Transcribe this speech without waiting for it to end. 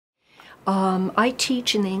I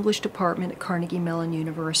teach in the English department at Carnegie Mellon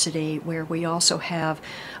University, where we also have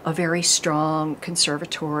a very strong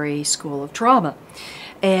conservatory school of drama.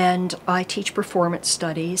 And I teach performance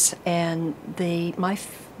studies, and my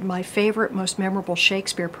favorite, most memorable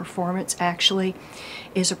Shakespeare performance actually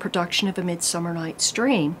is a production of A Midsummer Night's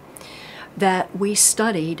Dream that we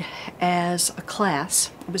studied as a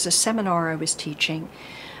class. It was a seminar I was teaching.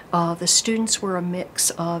 The students were a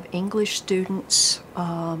mix of English students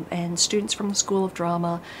and students from the School of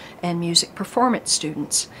Drama and music performance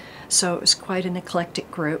students. So it was quite an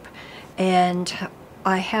eclectic group. And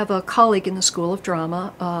I have a colleague in the School of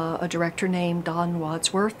Drama, a director named Don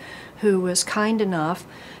Wadsworth, who was kind enough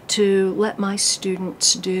to let my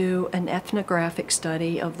students do an ethnographic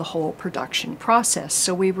study of the whole production process.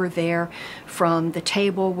 So we were there from the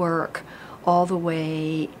table work all the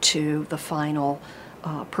way to the final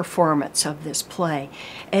performance of this play.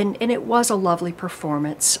 And it was a lovely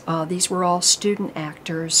performance. These were all student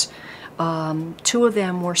actors. Two of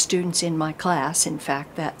them were students in my class, in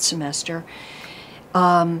fact, that semester.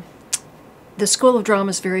 The School of Drama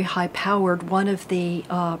is very high-powered. One of the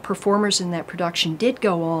performers in that production did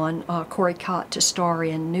go on, Corey Cott, to star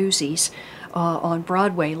in Newsies on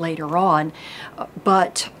Broadway later on.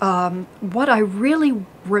 But what I really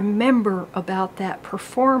remember about that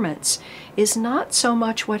performance is not so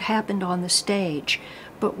much what happened on the stage,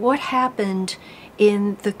 but what happened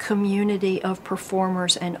in the community of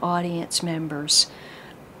performers and audience members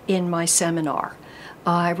in my seminar.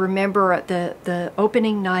 I remember at the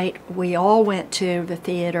opening night, we all went to the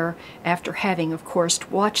theater after having, of course,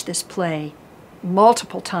 watched this play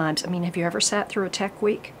multiple times. I mean, have you ever sat through a tech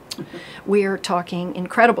week? We are talking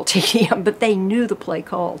incredible tedium, but they knew the play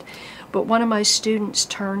cold. But one of my students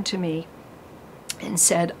turned to me and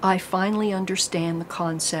said, I finally understand the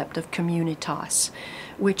concept of communitas,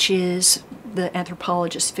 which is the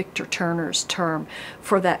anthropologist Victor Turner's term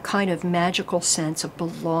for that kind of magical sense of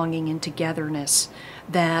belonging and togetherness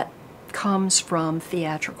that comes from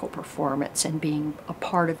theatrical performance, and being a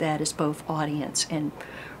part of that as both audience and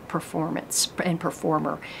performance and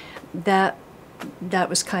performer. That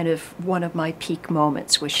was kind of one of my peak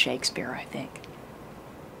moments with Shakespeare, I think.